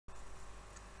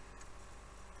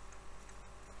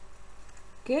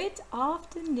Good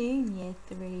afternoon, Year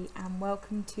 3, and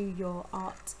welcome to your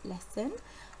art lesson.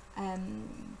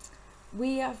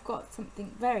 We have got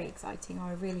something very exciting.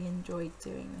 I really enjoyed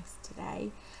doing this today.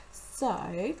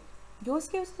 So, your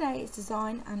skill today is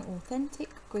design an authentic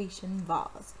Grecian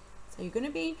vase. So you're going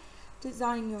to be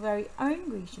designing your very own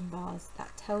Grecian vase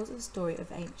that tells a story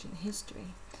of ancient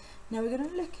history. Now we're going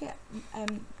to look at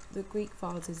the Greek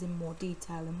vases in more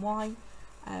detail and why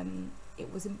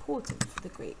it was important for the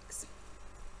Greeks,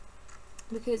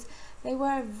 because they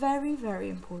were a very, very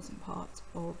important part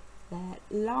of their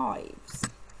lives.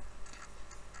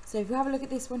 So if we have a look at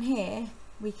this one here,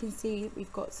 we can see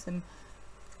we've got some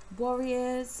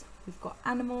warriors, we've got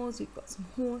animals, we've got some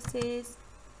horses.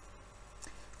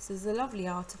 This is a lovely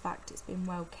artifact, it's been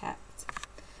well kept.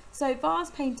 So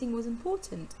vase painting was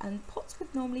important, and pots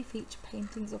would normally feature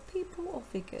paintings of people or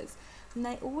figures, and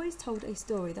they always told a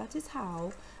story. That is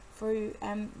how, through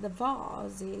the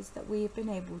vases, that we have been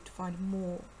able to find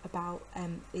more about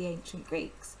the ancient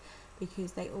Greeks,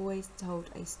 because they always told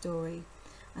a story,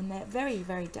 and they're very,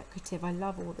 very decorative. I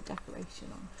love all the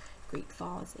decoration on Greek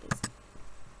vases.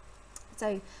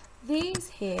 So these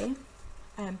here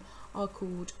are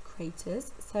called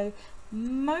craters. So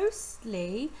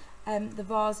mostly the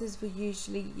vases were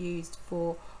usually used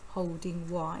for holding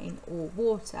wine or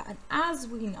water, and as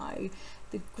we know,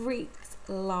 the Greeks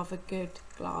love a good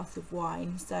glass of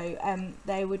wine, so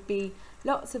there would be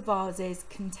lots of vases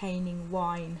containing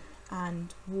wine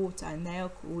and water, and they are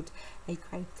called a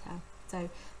crater. So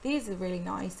these are really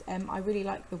nice. I really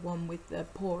like the one with the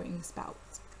pouring spout.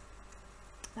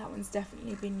 That one's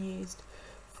definitely been used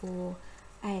for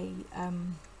a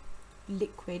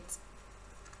liquid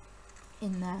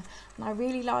in there, and I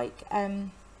really like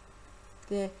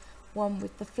the one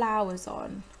with the flowers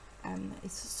on.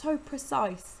 It's so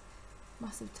precise.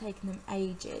 Must have taken them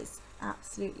ages,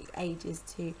 absolutely ages,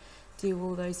 to do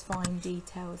all those fine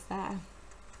details there.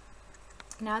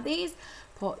 Now these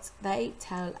pots, they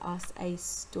tell us a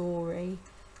story.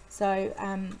 So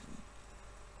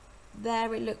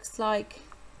there it looks like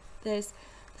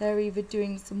they're either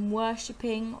doing some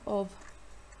worshipping of,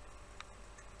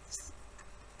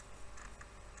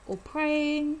 or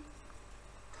praying,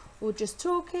 or just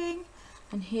talking.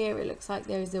 And here it looks like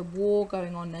there is a war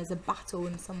going on. There's a battle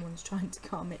and someone's trying to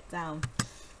calm it down.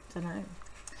 Don't know.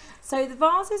 So the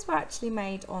vases were actually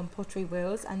made on pottery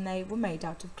wheels, and they were made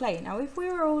out of clay. Now if we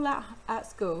were all at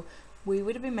school, we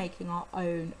would have been making our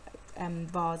own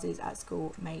vases at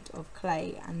school made of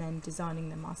clay and then designing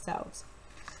them ourselves.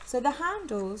 So the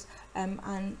handles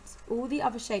and all the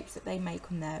other shapes that they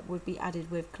make on there would be added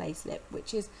with clay slip,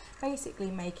 which is basically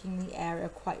making the area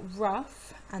quite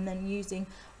rough and then using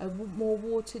a more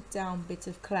watered down bit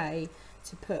of clay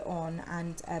to put on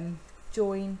and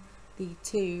join the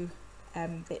two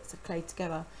bits of clay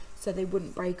together so they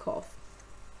wouldn't break off.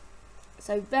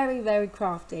 So very, very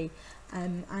crafty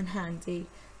and handy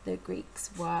the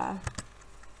Greeks were.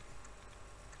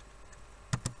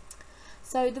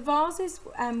 So the vases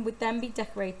would then be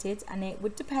decorated, and it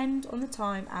would depend on the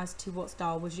time as to what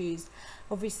style was used.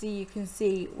 Obviously you can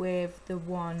see with the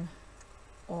one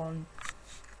on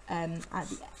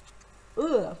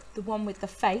the one with the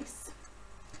face,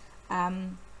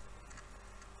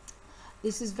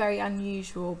 this is very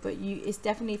unusual, but it's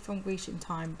definitely from Grecian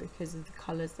time because of the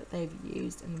colours that they've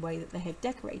used and the way that they have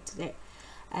decorated it.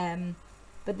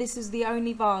 But this is the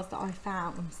only vase that I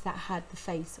found that had the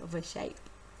face of a shape.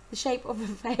 The shape of a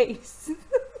face.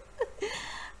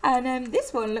 And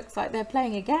this one looks like they're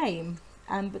playing a game,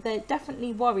 but they're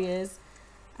definitely warriors,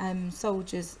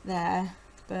 soldiers there,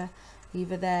 but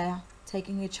either they're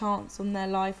taking a chance on their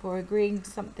life or agreeing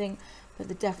to something, but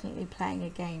they're definitely playing a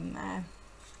game there.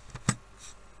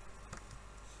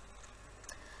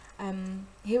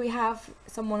 Here we have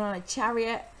someone on a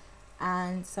chariot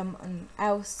and someone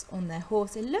else on their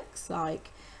horse. It looks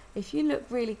like, if you look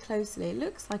really closely, it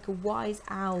looks like a wise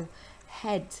owl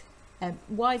head.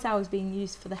 Wise owl is being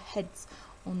used for the heads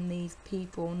on these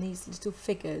people, on these little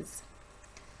figures.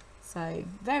 So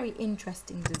very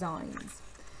interesting designs.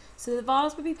 So the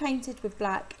vase would be painted with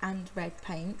black and red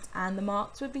paint, and the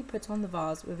marks would be put on the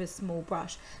vase with a small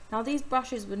brush. Now these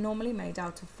brushes were normally made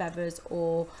out of feathers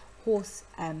or horse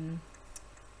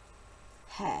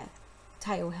hair,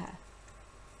 tail hair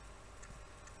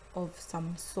of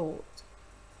some sort.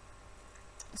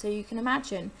 So you can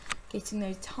imagine getting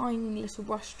those tiny little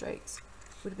brush strokes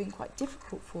would have been quite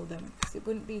difficult for them, because it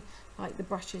wouldn't be like the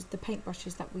brushes, the paint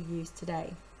brushes that we use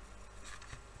today.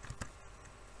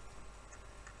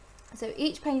 So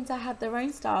each painter had their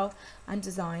own style and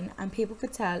design, and people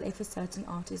could tell if a certain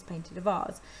artist painted a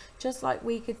vase, just like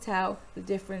we could tell the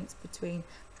difference between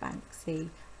Banksy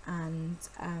and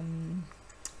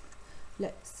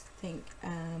let's think,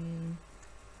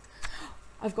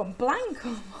 I've gone blank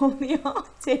on all the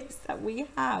artists that we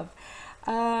have.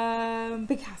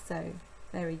 Picasso,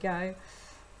 there we go.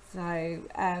 So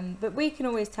but we can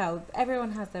always tell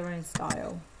everyone has their own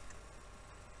style,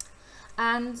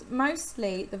 and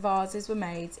mostly the vases were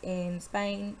made in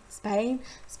Spain,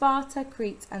 Sparta,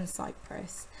 Crete and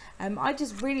Cyprus. I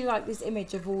just really like this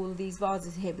image of all of these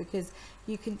vases here, because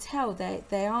you can tell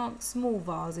they aren't small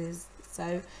vases,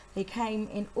 so they came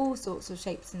in all sorts of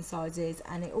shapes and sizes,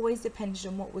 and it always depended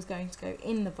on what was going to go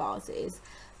in the vases,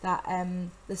 that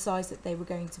the size that they were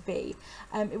going to be.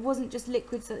 It wasn't just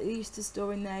liquids that they used to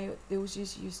store in there, they also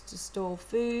used to store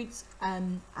foods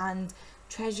and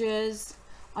treasures.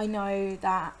 I know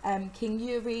that King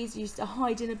Eury's used to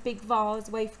hide in a big vase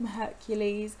away from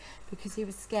Hercules, because he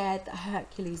was scared that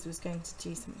Hercules was going to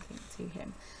do something to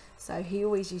him. So he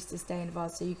always used to stay in a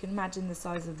vase, so you can imagine the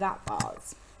size of that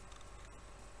vase.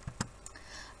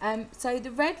 So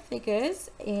the red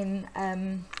figures in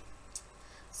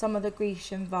some of the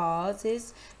Grecian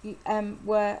vases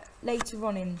were later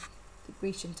on in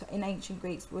the ancient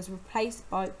Greeks was replaced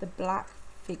by the black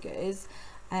figures,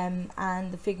 and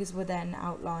the figures were then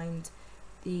outlined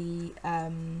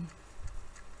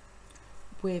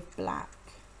with black.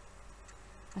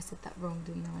 I said that wrong,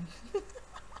 didn't I?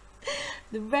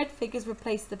 The red figures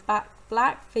replaced the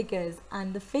black figures,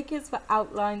 and the figures were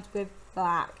outlined with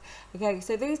black. Okay,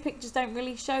 so these pictures don't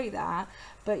really show that,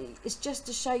 but it's just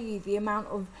to show you the amount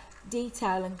of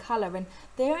detail and colour, and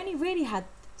they only really had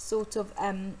sort of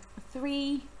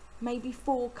 3, maybe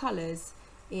 4 colours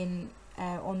in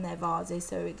on their vases.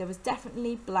 So there was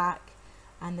definitely black,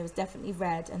 and there was definitely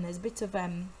red, and there's a bit of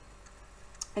a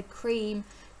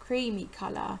creamy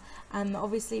colour, and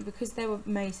obviously because they were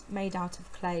made out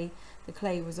of clay, the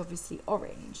clay was obviously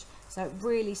orange, so it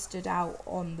really stood out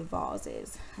on the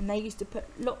vases. And they used to put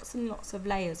lots and lots of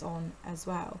layers on as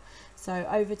well, so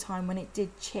over time when it did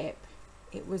chip,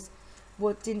 it was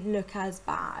what didn't look as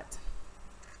bad.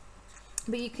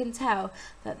 But you can tell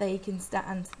that they can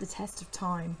stand the test of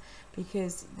time,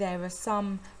 because there are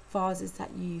some vases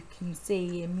that you can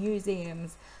see in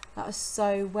museums that are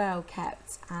so well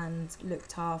kept and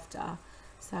looked after.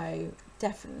 So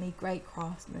definitely great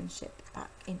craftsmanship back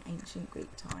in ancient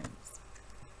Greek times.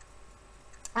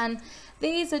 And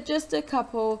these are just a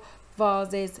couple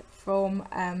vases from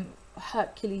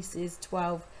Hercules'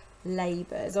 12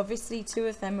 labours. Obviously 2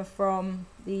 of them are from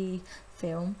the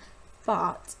film,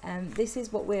 but this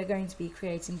is what we're going to be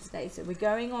creating today. So we're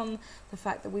going on the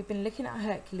fact that we've been looking at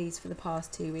Hercules for the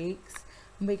past 2 weeks,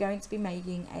 and we're going to be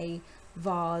making a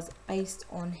vase based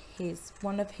on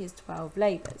one of his 12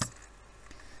 labours.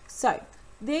 So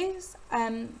this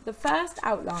the first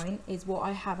outline is what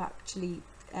I have actually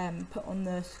put on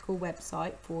the school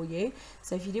website for you.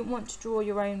 So if you didn't want to draw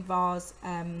your own vase,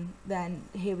 then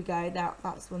here we go,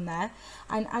 that's one there.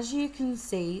 And as you can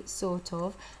see, sort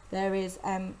of, there is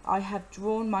I have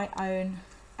drawn my own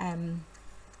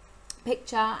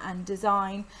picture and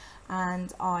design,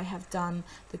 and I have done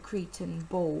the Cretan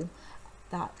bull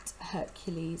that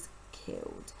Hercules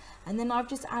killed, and then I've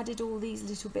just added all these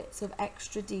little bits of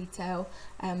extra detail,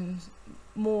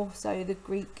 more so the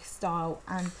Greek style,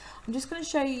 and I'm just going to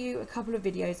show you a couple of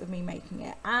videos of me making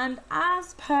it. And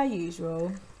as per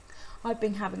usual, I've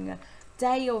been having a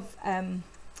day of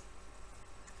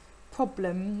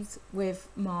problems with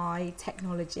my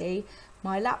technology.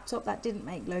 My laptop that didn't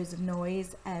make loads of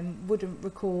noise wouldn't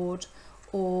record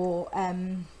or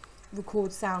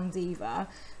record sounds either.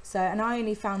 So, and I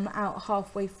only found that out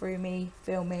halfway through me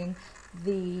filming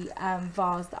the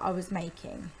vase that I was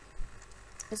making.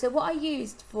 So what I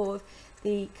used for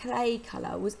the clay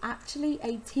colour was actually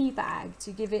a tea bag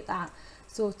to give it that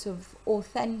sort of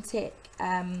authentic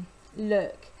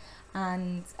look,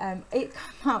 and it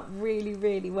came out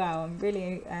really well. I'm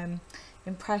really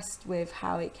impressed with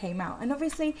how it came out. And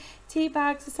obviously tea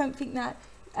bags are something that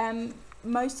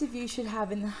most of you should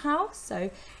have in the house, so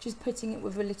just putting it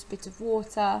with a little bit of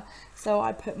water. So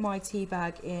I put my tea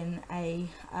bag in a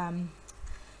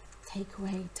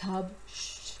takeaway tub,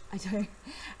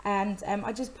 and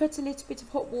I just put a little bit of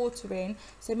hot water in,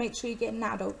 so make sure you get an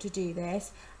adult to do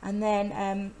this. And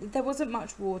then there wasn't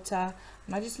much water,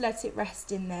 and I just let it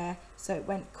rest in there so it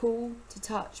went cool to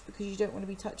touch, because you don't want to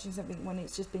be touching something when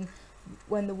it's just been,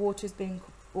 when the water's been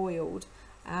boiled.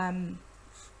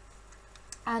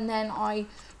 And then I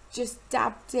just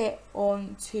dabbed it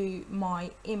onto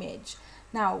my image.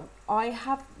 Now I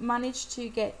have managed to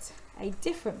get a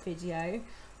different video,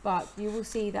 but you will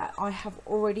see that I have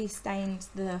already stained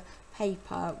the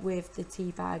paper with the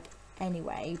tea bag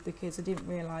anyway, because I didn't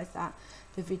realise that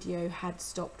the video had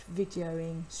stopped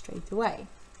videoing straight away.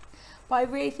 But I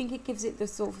really think it gives it the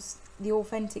sort of the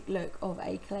authentic look of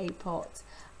a clay pot,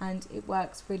 and it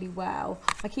works really well.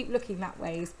 I keep looking that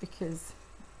way is because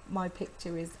my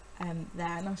picture is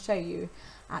there, and I'll show you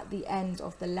at the end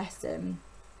of the lesson.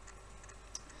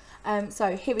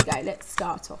 So here we go, let's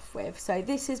start off with, so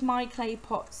this is my clay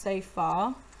pot so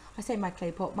far. I say my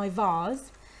clay pot, my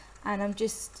vase, and I'm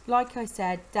just, like I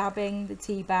said, dabbing the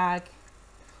tea bag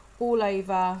all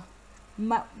over,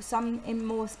 some in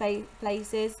more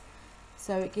places,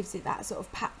 so it gives it that sort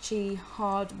of patchy,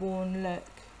 hard worn look.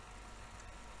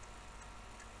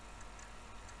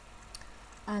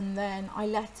 And then I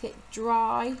let it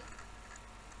dry.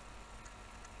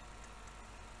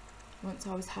 Once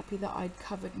I was happy that I'd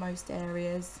covered most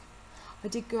areas. I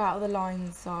did go out of the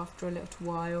lines after a little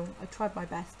while. I tried my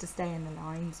best to stay in the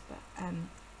lines, but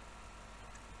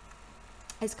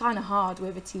it's kind of hard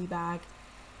with a tea bag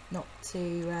not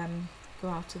to go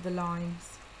out of the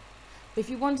lines. But if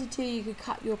you wanted to, you could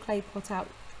cut your clay pot out,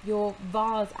 your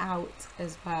vase out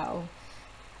as well.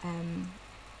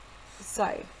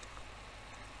 So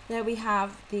there we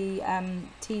have the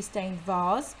tea stained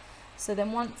vase. So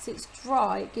then once it's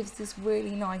dry, it gives this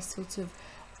really nice sort of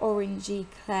orangey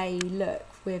clay look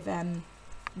with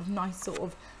nice sort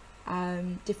of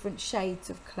different shades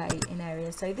of clay in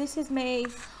areas. So this is me.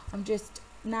 I'm just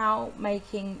now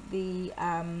making the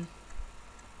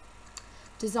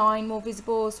design more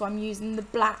visible. So I'm using the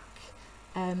black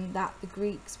that the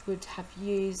Greeks would have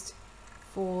used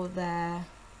for their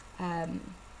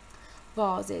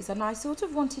vases, and I sort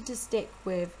of wanted to stick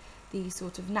with the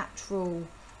sort of natural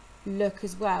look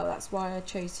as well. That's why I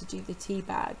chose to do the tea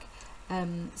bag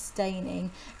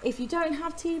staining. If you don't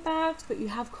have tea bags but you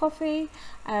have coffee,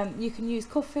 you can use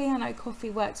coffee. I know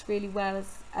coffee works really well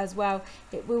as well.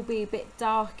 It will be a bit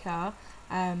darker,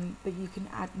 but you can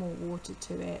add more water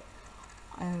to it.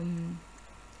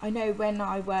 I know when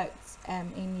I worked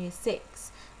in year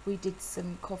 6, we did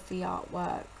some coffee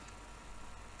artwork,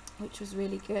 which was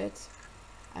really good.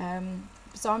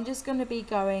 So I'm just going to be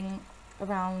going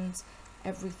around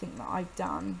everything that I've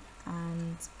done,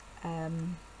 and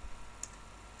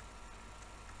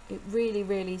it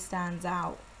really stands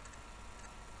out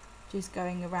just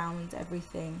going around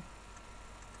everything.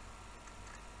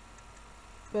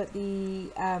 But the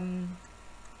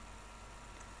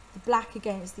black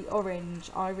against the orange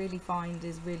I really find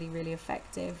is really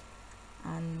effective,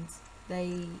 and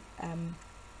they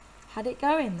had it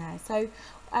going there. So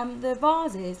the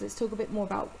vases, let's talk a bit more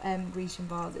about Grecian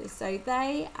vases. So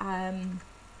they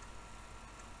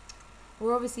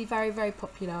were obviously very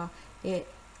popular. It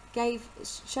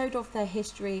showed off their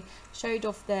history, showed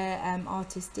off their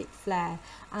artistic flair,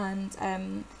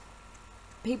 and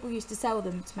people used to sell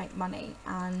them to make money,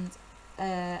 and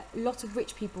a lot of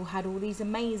rich people had all these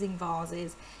amazing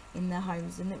vases in their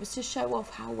homes, and it was to show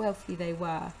off how wealthy they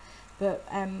were. But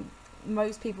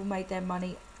most people made their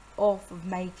money off of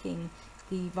making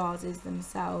the vases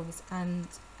themselves, and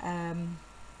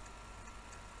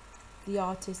the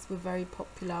artists were very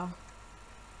popular.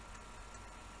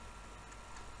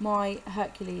 My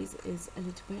Hercules is a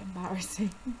little bit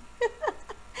embarrassing.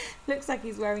 Looks like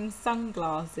he's wearing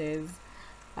sunglasses.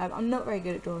 I'm not very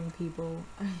good at drawing people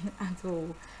at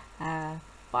all,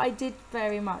 but I did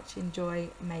very much enjoy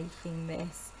making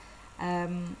this.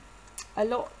 A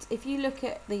lot, if you look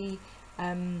at the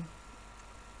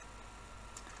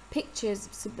pictures,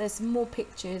 so there's some more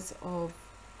pictures of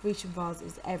Grecian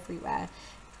vases everywhere.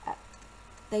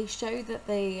 They show that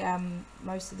they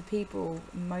most of the people,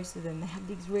 most of them, they have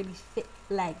these really thick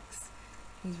legs,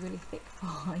 these really thick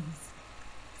thighs.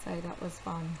 So that was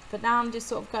fun. But now I'm just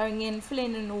sort of going in,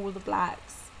 filling in all the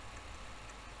blacks.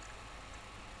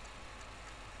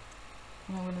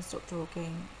 And I'm going to stop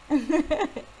talking.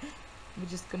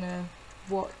 We're just going to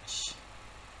watch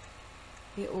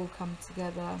it all come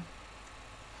together.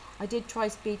 I did try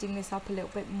speeding this up a little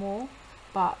bit more,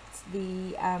 but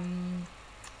the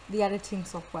editing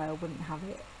software wouldn't have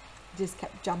it. It just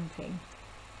kept jumping.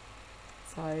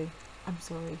 So I'm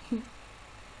sorry.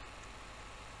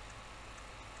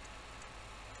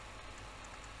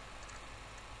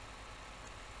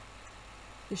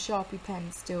 The Sharpie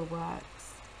pen still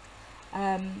works.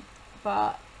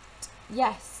 But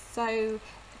yes, so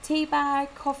tea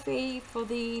bag, coffee for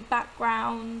the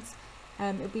background.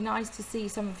 It would be nice to see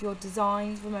some of your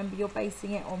designs. Remember, you're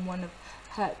basing it on one of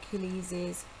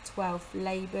Hercules' 12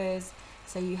 labours.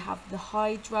 So you have the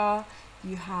Hydra,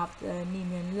 you have the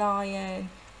Nemean lion,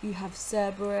 you have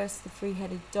Cerberus, the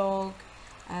three-headed dog.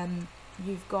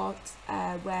 You've got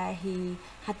where he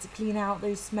had to clean out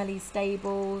those smelly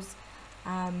stables.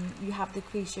 You have the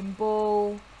Grecian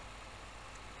ball.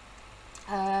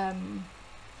 I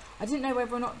didn't know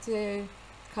whether or not to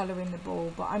colour in the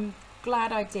ball, but I'm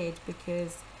glad I did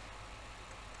because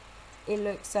it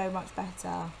looks so much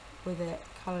better with it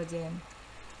coloured in.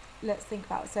 Let's think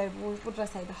about it. So what did I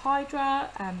say? The Hydra,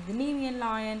 the Nemean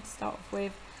lion to start off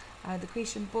with, the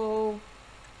Grecian ball,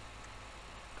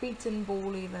 Cretan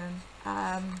ball even,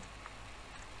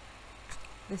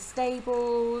 the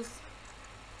stables,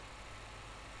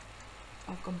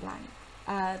 I've gone blank,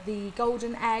 the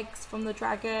golden eggs from the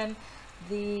dragon,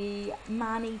 the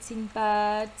man-eating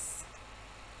birds,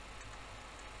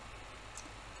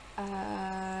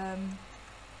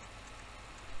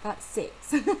 that's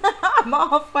 6. I'm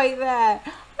halfway there.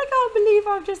 I can't believe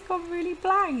I've just gone really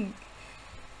blank.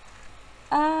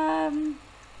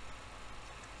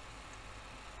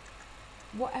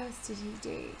 What else did he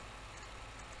do?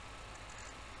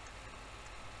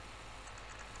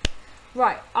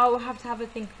 Right, I will have to have a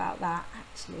think about that.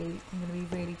 Actually, I'm going to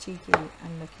be really cheeky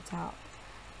and look it up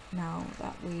now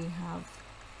that we have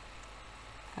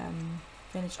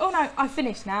finished. Oh no, I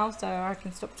finished now, so I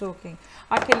can stop talking.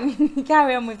 I can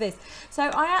carry on with this. So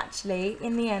I actually,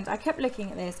 in the end, I kept looking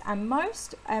at this, and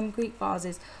most Greek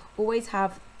vases always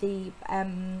have the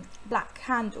black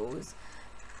handles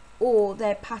or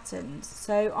they're patterned.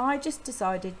 So I just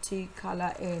decided to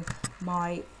colour in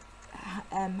my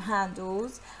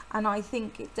handles, and I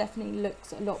think it definitely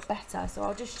looks a lot better. So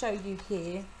I'll just show you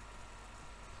here.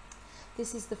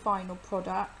 This is the final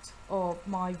product of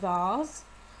my vase.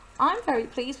 I'm very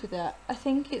pleased with it. I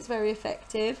think it's very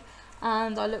effective,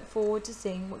 and I look forward to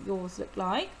seeing what yours look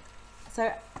like.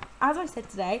 So as I said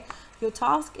today, your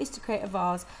task is to create a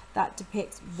vase that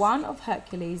depicts one of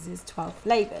Hercules' 12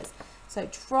 labours. So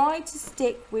try to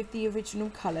stick with the original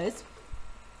colours.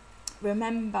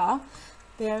 Remember,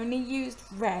 they only used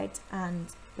red and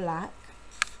black,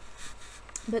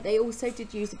 but they also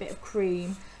did use a bit of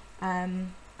cream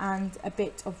and a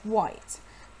bit of white.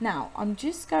 Now, I'm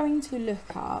just going to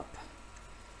look up,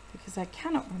 because I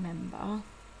cannot remember,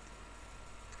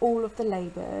 all of the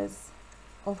labours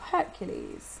of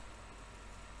Hercules,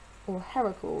 or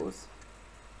Heracles.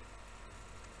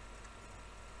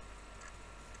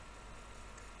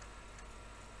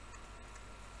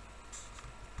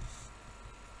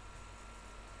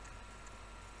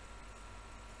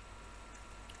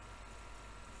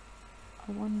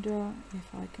 I wonder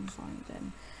if I can find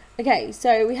them. Okay,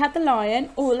 so we had the lion.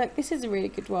 Oh, look, this is a really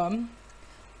good one.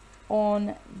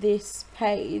 On this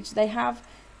page, they have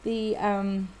the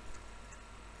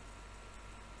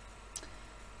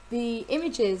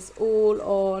images all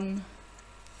on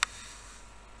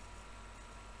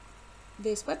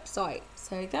this website,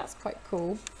 so that's quite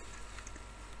cool.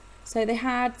 So they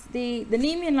had the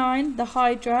Nemean lion, the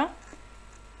Hydra,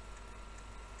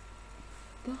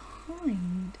 the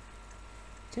hind.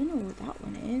 Don't know what that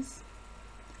one is.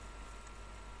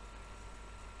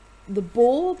 The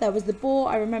boar, there was the boar,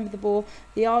 I remember the boar.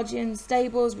 The Argian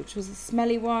stables, which was the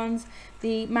smelly ones.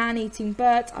 The man-eating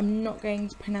birds, I'm not going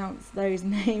to pronounce those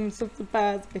names of the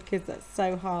birds because that's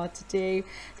so hard to do.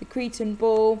 The Cretan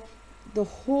bull, the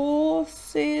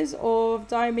horses of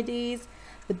Diomedes,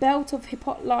 the belt of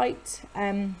Hippolyte,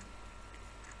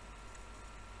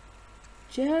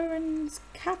 Geron's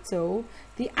cattle,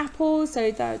 the apples,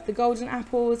 so the golden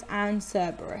apples, and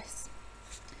Cerberus.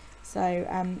 So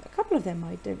a couple of them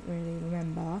I don't really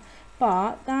remember,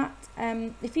 but that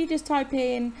if you just type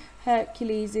in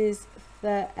Hercules'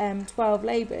 12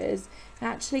 labours, it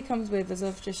actually comes with, as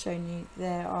I've just shown you,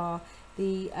 there are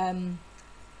the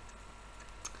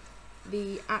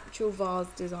actual vase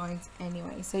designs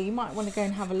anyway. So you might want to go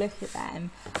and have a look at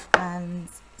them and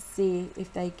see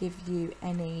if they give you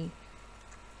any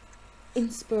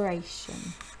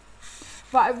inspiration.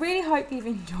 But I really hope you've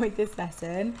enjoyed this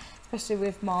lesson, especially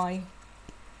with my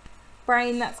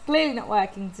brain that's clearly not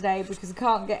working today because I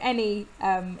can't get any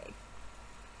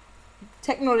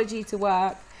technology to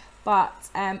work. But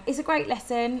it's a great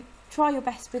lesson. Try your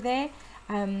best with it.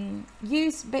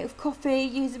 Use a bit of coffee,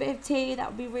 use a bit of tea. That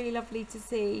would be really lovely to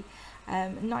see. A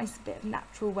nice bit of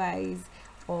natural ways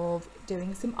of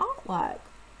doing some artwork.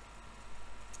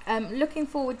 Looking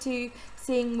forward to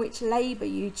seeing which labour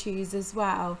you choose as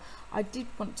well. I did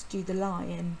want to do the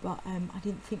lion, but I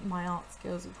didn't think my art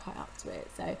skills were quite up to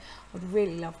it, so I'd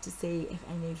really love to see if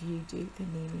any of you do the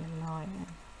Nemean lion.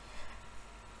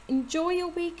 Enjoy your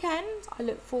weekend. I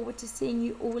look forward to seeing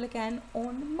you all again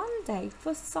on Monday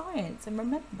for science, and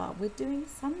remember, we're doing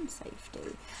sun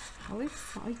safety. How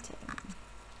exciting.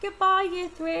 Goodbye, year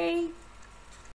 3.